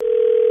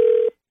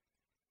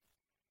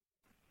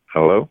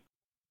Hello?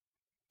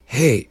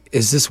 Hey,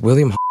 is this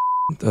William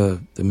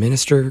the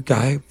minister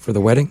guy for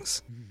the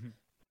weddings?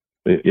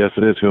 Yes,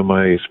 it is. Who am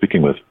I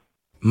speaking with?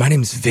 My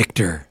name's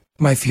Victor.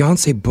 My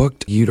fiance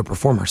booked you to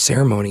perform our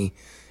ceremony,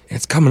 and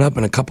it's coming up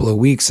in a couple of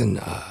weeks, and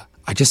I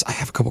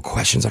have a couple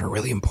questions that are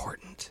really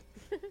important.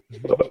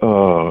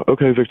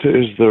 Okay, Victor,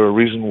 is there a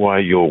reason why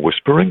you're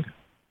whispering?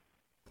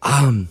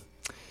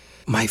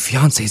 My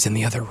fiance's in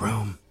the other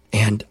room,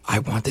 and I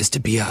want this to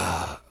be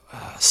a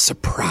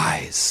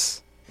surprise.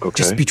 Okay.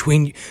 Just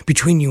between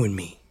you and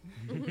me.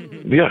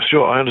 Yeah,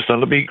 sure, I understand.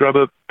 Let me grab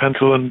a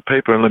pencil and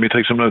paper and let me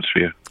take some notes for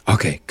you.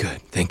 Okay,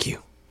 good. Thank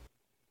you.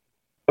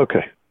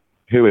 Okay,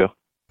 here we are.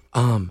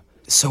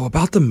 So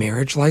about the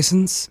marriage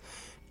license,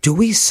 do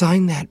we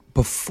sign that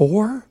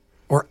before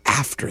or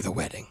after the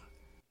wedding?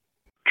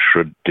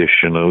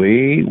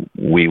 Traditionally,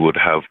 we would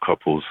have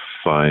couples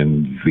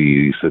sign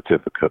the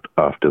certificate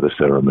after the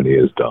ceremony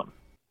is done.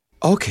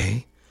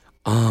 Okay.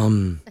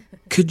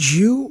 Could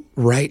you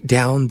write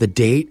down the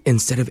date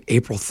instead of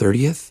April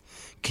 30th?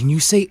 Can you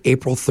say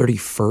April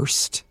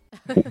 31st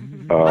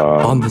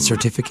on the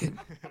certificate?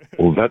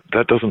 Well,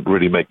 that doesn't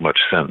really make much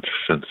sense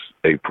since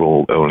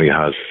April only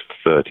has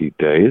 30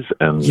 days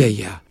and...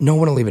 Yeah. No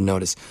one will even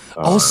notice.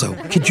 Also,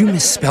 could you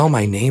misspell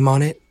my name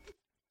on it?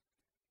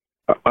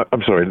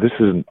 I'm sorry, this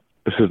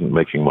isn't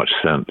making much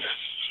sense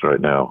right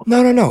now.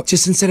 No.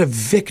 Just instead of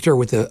Victor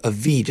with a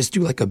V, just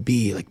do like a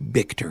B, like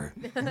Victor.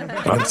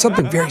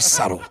 Something very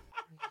subtle.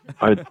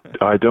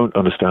 I don't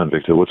understand,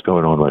 Victor. What's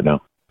going on right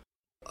now?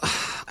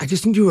 I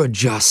just need you to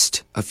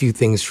adjust a few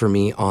things for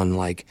me on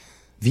like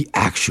the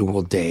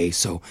actual day.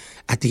 So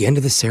at the end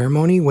of the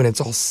ceremony, when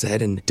it's all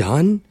said and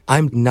done,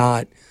 I'm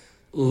not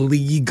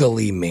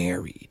legally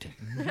married.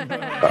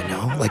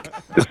 Like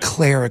a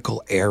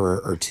clerical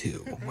error or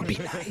two would be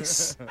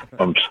nice.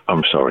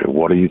 I'm sorry.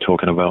 What are you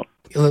talking about?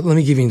 Let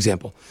me give you an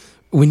example.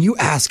 When you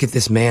ask if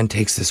this man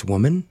takes this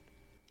woman,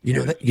 you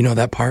know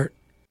that part?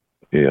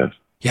 Yes.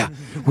 Yeah.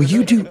 Will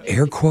you do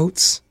air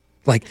quotes,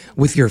 like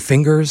with your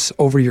fingers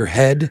over your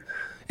head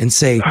and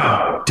say,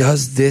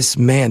 does this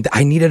man,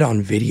 I need it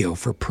on video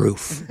for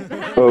proof.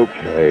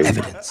 Okay.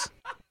 Evidence.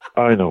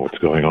 I know what's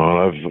going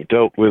on. I've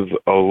dealt with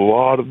a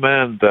lot of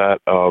men that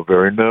are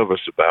very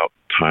nervous about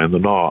tying the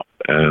knot.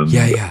 And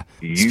Yeah.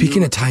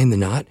 Speaking of tying the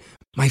knot,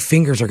 my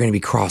fingers are going to be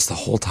crossed the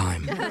whole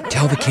time.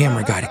 Tell the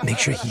camera guy to make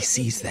sure he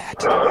sees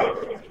that.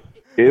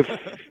 If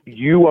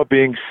you are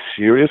being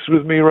serious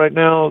with me right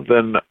now,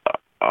 then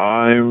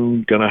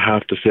I'm going to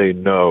have to say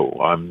no.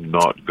 I'm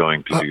not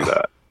going to do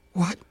that.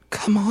 What?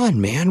 Come on,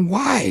 man.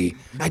 Why?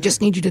 I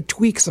just need you to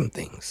tweak some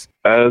things.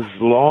 As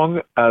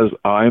long as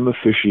I'm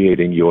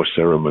officiating your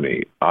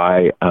ceremony,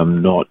 I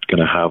am not going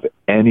to have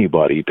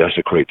anybody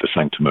desecrate the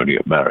sanctimony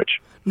of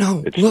marriage.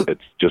 No, it's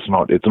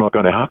not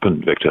going to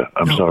happen, Victor.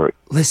 I'm sorry.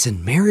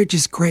 Listen, marriage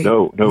is great.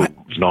 No,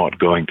 it's not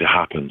going to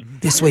happen.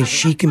 This way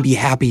she can be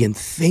happy and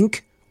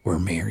think we're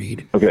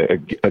married. Okay,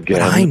 again.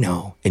 But I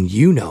know, and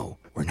you know,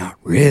 we're not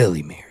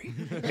really married.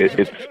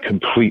 It's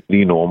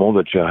completely normal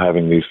that you're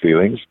having these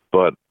feelings,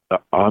 but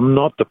I'm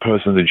not the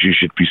person that you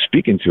should be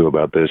speaking to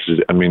about this.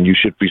 I mean, you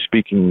should be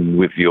speaking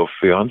with your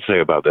fiance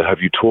about that. Have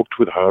you talked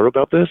with her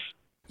about this?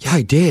 Yeah,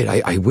 I did.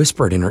 I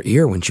whispered in her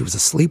ear when she was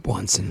asleep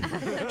once, and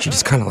she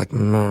just kind of like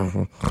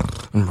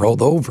and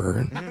rolled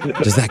over.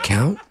 Does that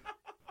count?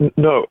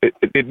 No,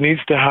 it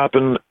needs to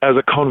happen as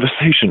a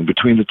conversation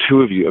between the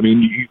two of you. I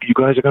mean, you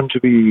guys are going to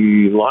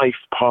be life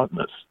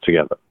partners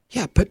together.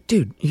 Yeah, but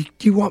dude,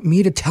 you want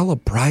me to tell a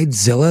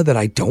bridezilla that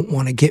I don't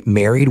want to get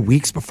married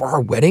weeks before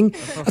our wedding?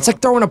 That's like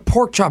throwing a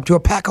pork chop to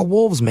a pack of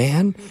wolves,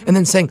 man. And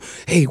then saying,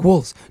 hey,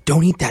 wolves,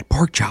 don't eat that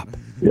pork chop.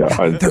 Yeah,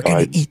 they're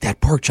going to eat that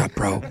pork chop,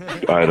 bro.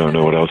 I don't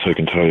know what else I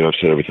can tell you. I've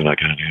said everything I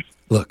can here.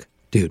 Look,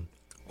 dude,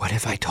 what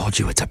if I told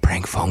you it's a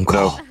prank phone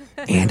call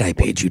and I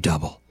paid you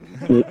double?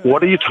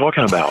 What are you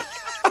talking about?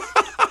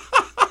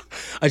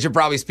 I should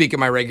probably speak in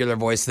my regular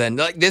voice then.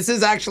 Like, this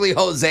is actually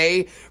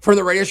Jose from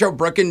the radio show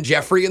Brooke and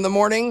Jeffrey in the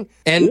Morning.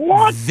 And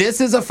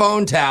This is a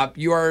phone tap.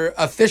 You are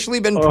officially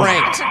been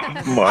pranked.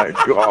 Oh, my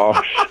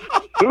gosh.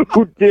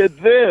 Who did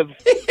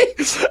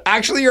this?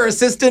 Actually, your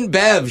assistant,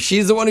 Bev.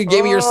 She's the one who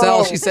gave me your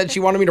cell. She said she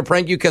wanted me to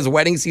prank you because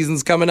wedding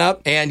season's coming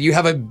up and you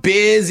have a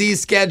busy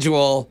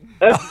schedule.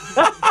 Yeah,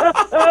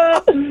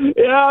 I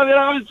mean,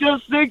 I was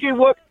just thinking,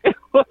 what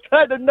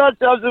kind of nut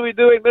jobs are we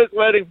doing this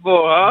wedding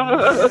for,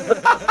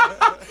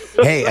 huh?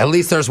 Hey, at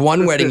least there's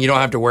one wedding you don't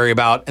have to worry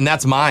about, and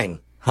that's mine.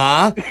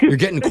 Huh? You're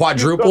getting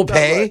quadruple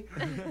pay,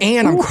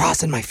 and I'm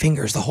crossing my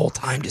fingers the whole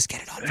time. Just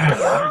get it on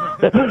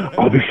video.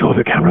 I'll be sure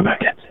the cameraman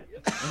gets it.